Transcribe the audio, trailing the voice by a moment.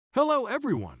Hello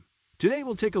everyone! Today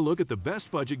we'll take a look at the best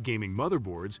budget gaming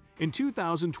motherboards in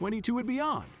 2022 and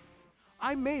beyond.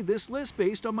 I made this list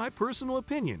based on my personal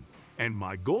opinion, and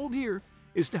my goal here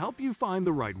is to help you find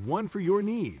the right one for your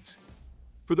needs.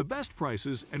 For the best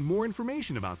prices and more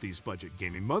information about these budget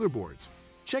gaming motherboards,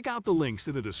 check out the links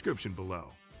in the description below.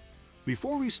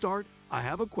 Before we start, I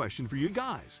have a question for you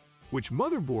guys. Which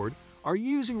motherboard are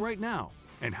you using right now,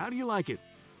 and how do you like it?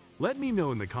 Let me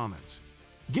know in the comments.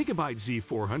 Gigabyte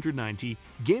Z490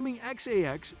 Gaming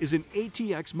XAX is an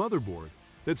ATX motherboard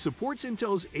that supports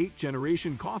Intel's 8th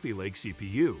generation Coffee Lake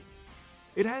CPU.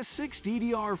 It has 6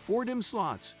 DDR4 DIMM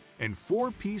slots and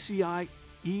 4 PCIe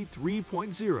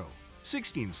 3.0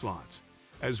 16 slots,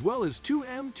 as well as 2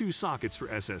 M.2 sockets for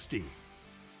SSD.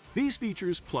 These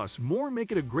features plus more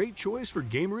make it a great choice for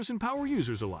gamers and power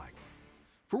users alike.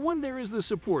 For one, there is the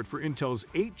support for Intel's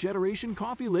 8th generation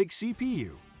Coffee Lake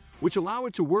CPU, which allow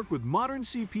it to work with modern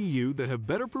CPU that have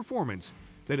better performance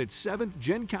than its 7th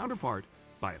gen counterpart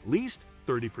by at least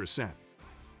 30%.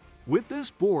 With this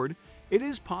board, it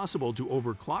is possible to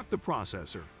overclock the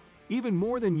processor, even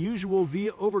more than usual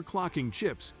via overclocking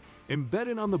chips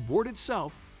embedded on the board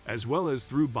itself as well as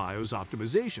through BIOS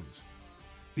optimizations.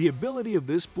 The ability of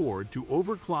this board to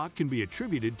overclock can be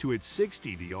attributed to its 6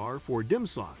 DDR4 DIMM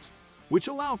slots, which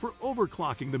allow for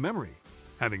overclocking the memory,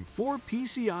 having 4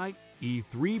 PCIe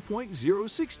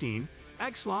 3.016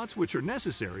 X slots which are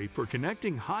necessary for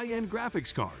connecting high-end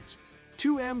graphics cards,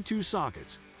 2 M.2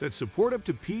 sockets that support up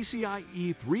to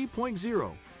PCIe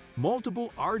 3.0,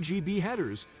 multiple RGB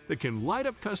headers that can light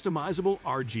up customizable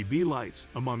RGB lights,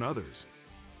 among others.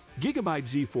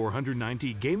 Gigabyte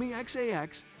Z490 Gaming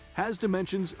XAX has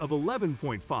dimensions of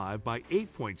 11.5 by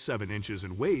 8.7 inches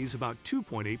and weighs about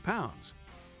 2.8 pounds.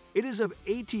 It is of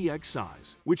ATX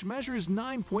size, which measures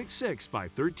 9.6 by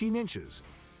 13 inches,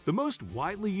 the most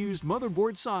widely used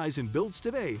motherboard size in builds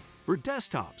today for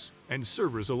desktops and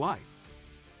servers alike.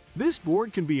 This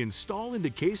board can be installed into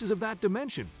cases of that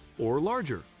dimension or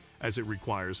larger, as it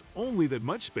requires only that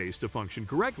much space to function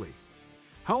correctly.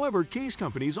 However, case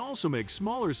companies also make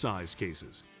smaller sized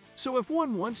cases, so if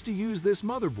one wants to use this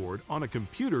motherboard on a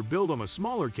computer built on a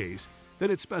smaller case that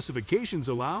its specifications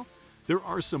allow, there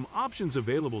are some options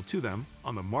available to them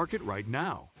on the market right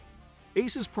now.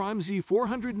 Asus Prime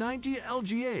Z490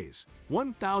 LGAs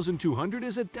 1200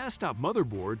 is a desktop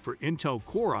motherboard for Intel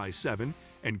Core i7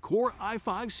 and Core i5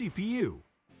 CPU.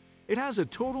 It has a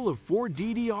total of 4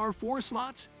 DDR4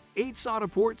 slots, 8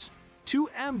 SATA ports, 2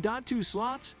 M.2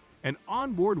 slots, an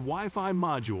onboard Wi-Fi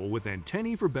module with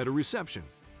antennae for better reception,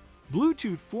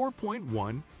 Bluetooth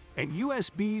 4.1, and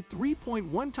USB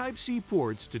 3.1 Type-C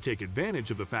ports to take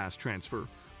advantage of the fast transfer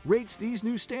rates these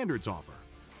new standards offer.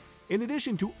 In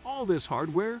addition to all this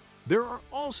hardware, there are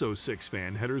also 6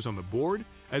 fan headers on the board,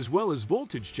 as well as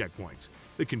voltage checkpoints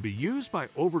that can be used by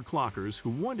overclockers who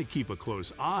want to keep a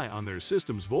close eye on their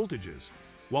system's voltages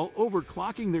while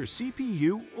overclocking their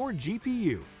CPU or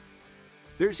GPU.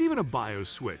 There's even a BIOS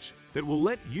switch that will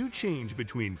let you change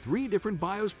between 3 different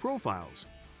BIOS profiles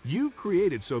you've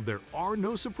created so there are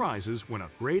no surprises when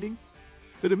upgrading.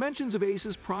 The dimensions of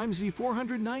Asus Prime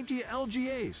Z490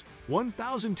 LGAs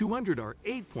 1200 are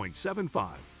 8.75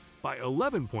 by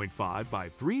 11.5 by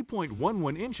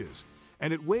 3.11 inches,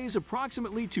 and it weighs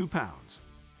approximately 2 pounds.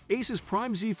 Asus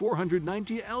Prime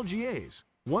Z490 LGAs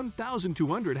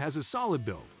 1200 has a solid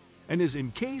build and is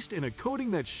encased in a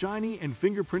coating that's shiny and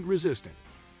fingerprint resistant,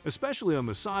 especially on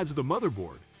the sides of the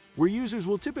motherboard, where users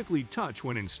will typically touch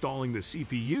when installing the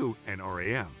CPU and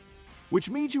RAM, which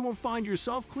means you won't find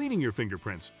yourself cleaning your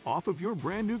fingerprints off of your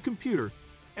brand new computer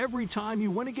every time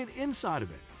you want to get inside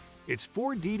of it. Its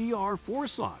 4 DDR4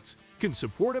 slots can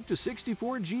support up to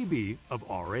 64 GB of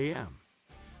RAM.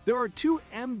 There are 2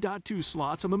 M.2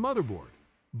 slots on the motherboard,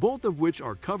 both of which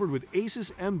are covered with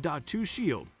Asus M.2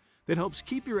 Shield that helps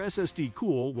keep your SSD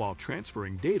cool while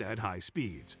transferring data at high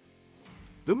speeds.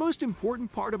 The most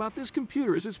important part about this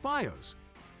computer is its BIOS.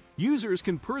 Users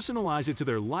can personalize it to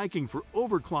their liking for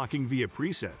overclocking via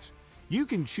presets you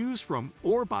can choose from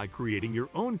or by creating your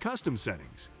own custom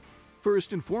settings.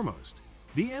 First and foremost,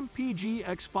 the MPG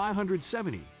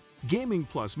X570 Gaming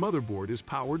Plus motherboard is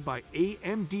powered by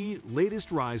AMD latest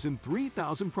Ryzen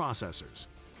 3000 processors.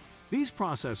 These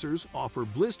processors offer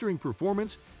blistering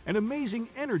performance and amazing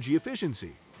energy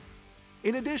efficiency.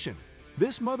 In addition,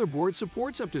 this motherboard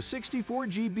supports up to 64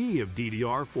 GB of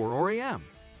DDR4 RAM,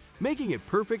 making it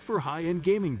perfect for high-end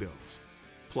gaming builds.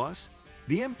 Plus,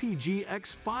 the MPG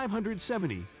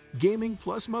X570 Gaming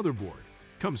Plus motherboard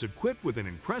comes equipped with an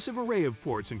impressive array of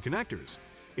ports and connectors,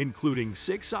 including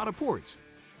 6 SATA ports,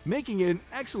 making it an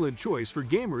excellent choice for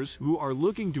gamers who are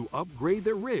looking to upgrade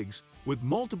their rigs with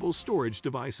multiple storage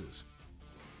devices.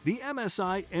 The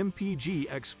MSI MPG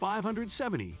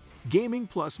X570 Gaming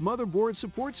Plus motherboard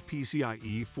supports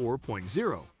PCIe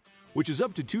 4.0, which is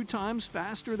up to 2 times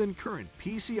faster than current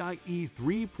PCIe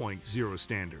 3.0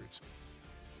 standards.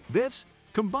 This,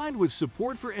 combined with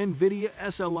support for NVIDIA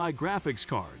SLI graphics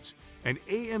cards and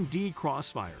AMD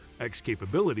Crossfire X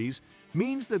capabilities,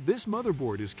 means that this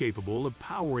motherboard is capable of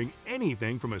powering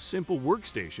anything from a simple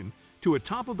workstation to a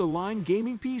top-of-the-line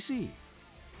gaming PC.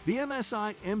 The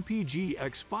MSI MPG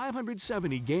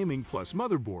X570 Gaming Plus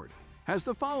motherboard has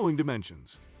the following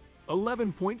dimensions: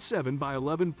 11.7 by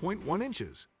 11.1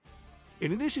 inches.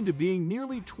 In addition to being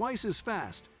nearly twice as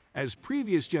fast as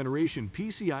previous generation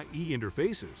PCIe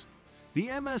interfaces, the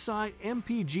MSI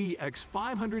MPG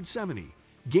X570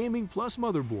 Gaming Plus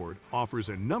motherboard offers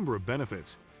a number of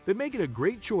benefits that make it a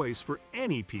great choice for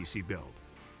any PC build.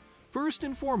 First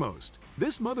and foremost,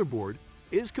 this motherboard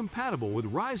is compatible with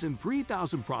Ryzen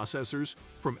 3000 processors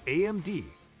from AMD,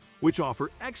 which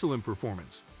offer excellent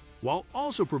performance, while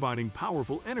also providing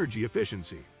powerful energy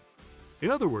efficiency. In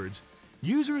other words,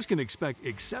 users can expect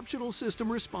exceptional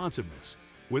system responsiveness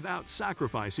without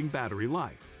sacrificing battery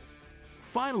life.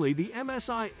 Finally, the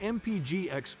MSI MPG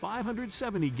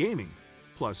X570 Gaming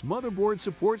Plus motherboard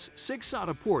supports 6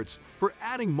 SATA ports for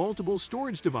adding multiple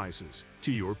storage devices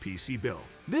to your PC build.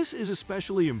 This is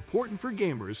especially important for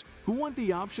gamers who want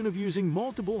the option of using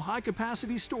multiple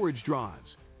high-capacity storage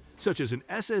drives, such as an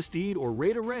SSD or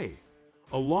RAID array,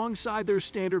 alongside their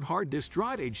standard hard disk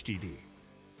drive HDD.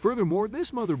 Furthermore, this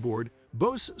motherboard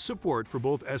boasts support for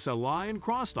both SLI and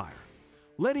Crossfire,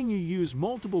 letting you use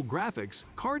multiple graphics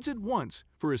cards at once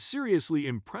for a seriously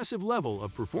impressive level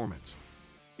of performance.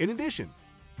 In addition,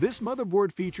 this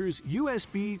motherboard features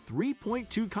USB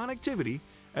 3.2 connectivity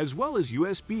as well as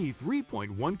USB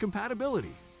 3.1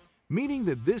 compatibility, meaning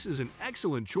that this is an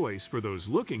excellent choice for those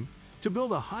looking to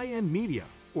build a high-end media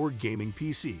or gaming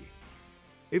PC.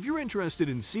 If you're interested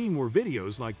in seeing more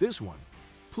videos like this one,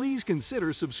 please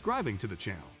consider subscribing to the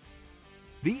channel.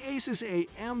 The Asus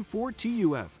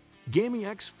AM4TUF Gaming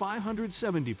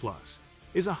X570 Plus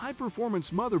is a high-performance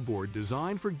motherboard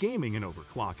designed for gaming and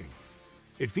overclocking.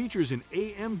 It features an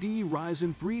AMD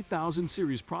Ryzen 3000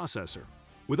 series processor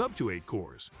with up to 8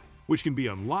 cores, which can be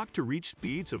unlocked to reach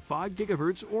speeds of 5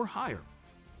 GHz or higher.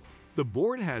 The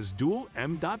board has dual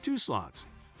M.2 slots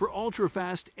for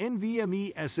ultra-fast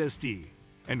NVMe SSD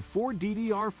and 4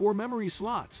 DDR4 memory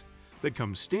slots that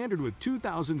come standard with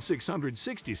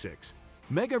 2666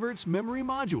 MHz memory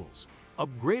modules,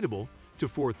 upgradable to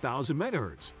 4000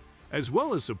 MHz, as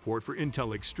well as support for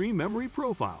Intel Extreme Memory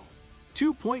Profile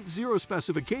 2.0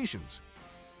 specifications.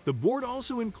 The board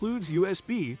also includes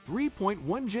USB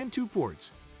 3.1 Gen 2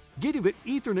 ports, Gigabit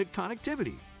Ethernet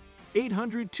connectivity,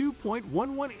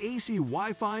 802.11 AC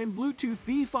Wi-Fi and Bluetooth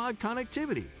V5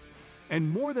 connectivity, and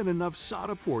more than enough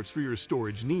SATA ports for your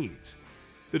storage needs.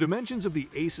 The dimensions of the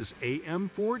Asus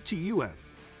AM4TUF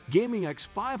Gaming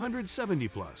X570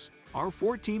 Plus are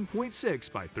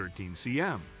 14.6 by 13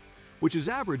 cm, which is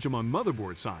average among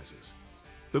motherboard sizes.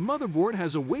 The motherboard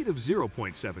has a weight of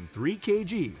 0.73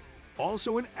 kg,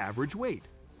 also an average weight.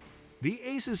 The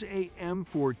Asus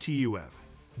AM4TUF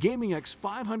Gaming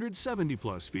X570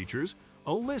 Plus features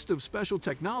a list of special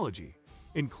technology,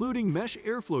 including mesh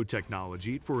airflow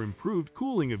technology for improved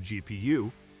cooling of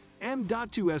GPU, M.2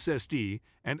 SSD,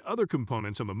 and other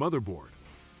components on the motherboard.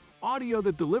 Audio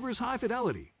that delivers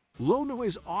high-fidelity,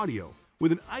 low-noise audio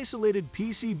with an isolated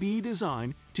PCB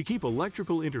design to keep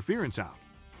electrical interference out,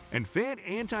 and fan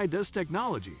anti-dust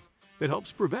technology that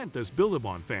helps prevent dust buildup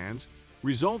on fans,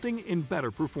 resulting in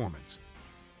better performance.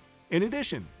 In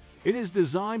addition, it is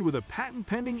designed with a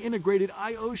patent-pending integrated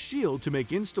I/O shield to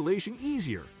make installation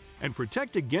easier and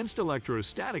protect against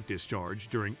electrostatic discharge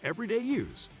during everyday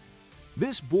use.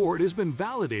 This board has been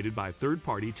validated by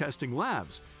third-party testing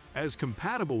labs as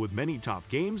compatible with many top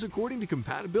games according to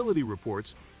compatibility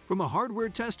reports from a hardware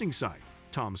testing site,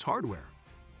 Tom's Hardware.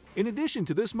 In addition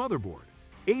to this motherboard,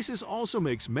 Asus also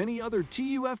makes many other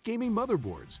TUF gaming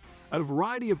motherboards at a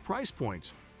variety of price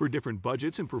points for different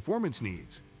budgets and performance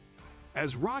needs.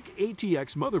 As Rock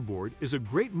ATX motherboard is a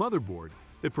great motherboard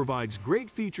that provides great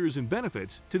features and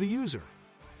benefits to the user.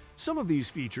 Some of these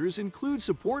features include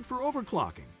support for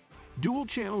overclocking,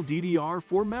 dual-channel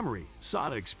DDR4 memory,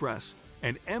 SATA Express,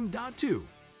 and M.2.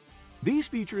 These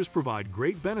features provide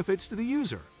great benefits to the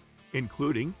user,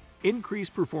 including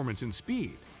increased performance and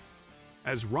speed.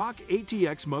 As Rock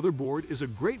ATX motherboard is a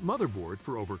great motherboard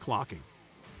for overclocking.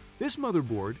 This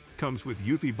motherboard comes with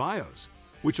UEFI BIOS,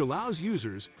 which allows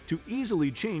users to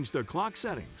easily change their clock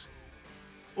settings.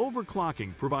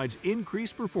 overclocking provides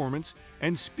increased performance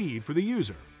and speed for the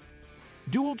user.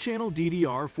 Dual-channel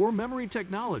DDR4 memory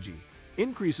technology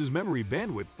increases memory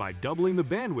bandwidth by doubling the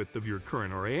bandwidth of your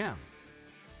current RAM.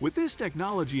 With this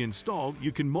technology installed,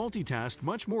 you can multitask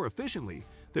much more efficiently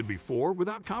than before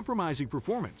without compromising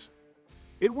performance.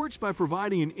 It works by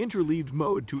providing an interleaved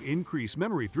mode to increase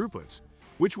memory throughputs,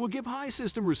 which will give high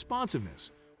system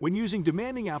responsiveness when using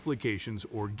demanding applications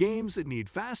or games that need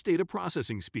fast data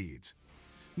processing speeds.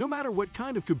 No matter what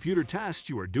kind of computer tasks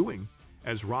you are doing,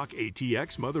 ASRock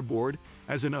ATX motherboard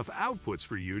has enough outputs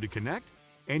for you to connect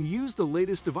and use the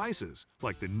latest devices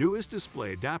like the newest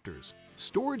display adapters,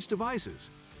 storage devices,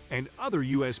 and other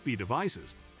USB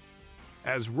devices.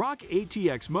 ASRock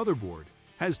ATX motherboard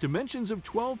has dimensions of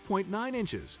 12.9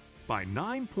 inches by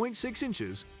 9.6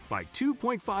 inches by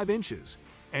 2.5 inches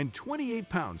and 28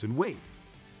 pounds in weight.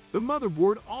 The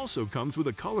motherboard also comes with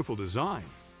a colorful design,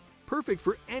 perfect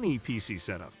for any PC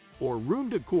setup or room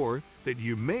decor that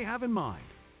you may have in mind.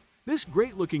 This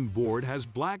great-looking board has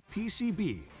black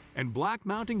PCB and black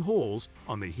mounting holes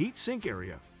on the heatsink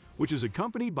area, which is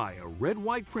accompanied by a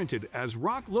red-white printed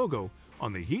ASRock logo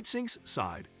on the heatsink's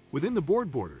side within the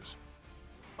board borders.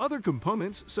 Other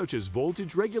components, such as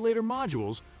voltage regulator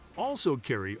modules, also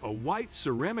carry a white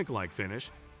ceramic-like finish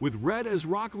with red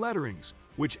ASRock letterings,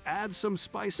 which adds some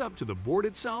spice up to the board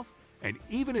itself and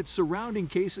even its surrounding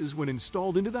cases when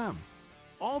installed into them.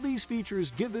 All these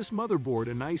features give this motherboard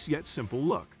a nice yet simple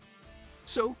look.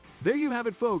 So, there you have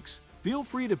it, folks. Feel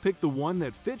free to pick the one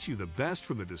that fits you the best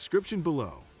from the description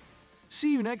below.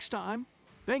 See you next time.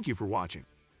 Thank you for watching.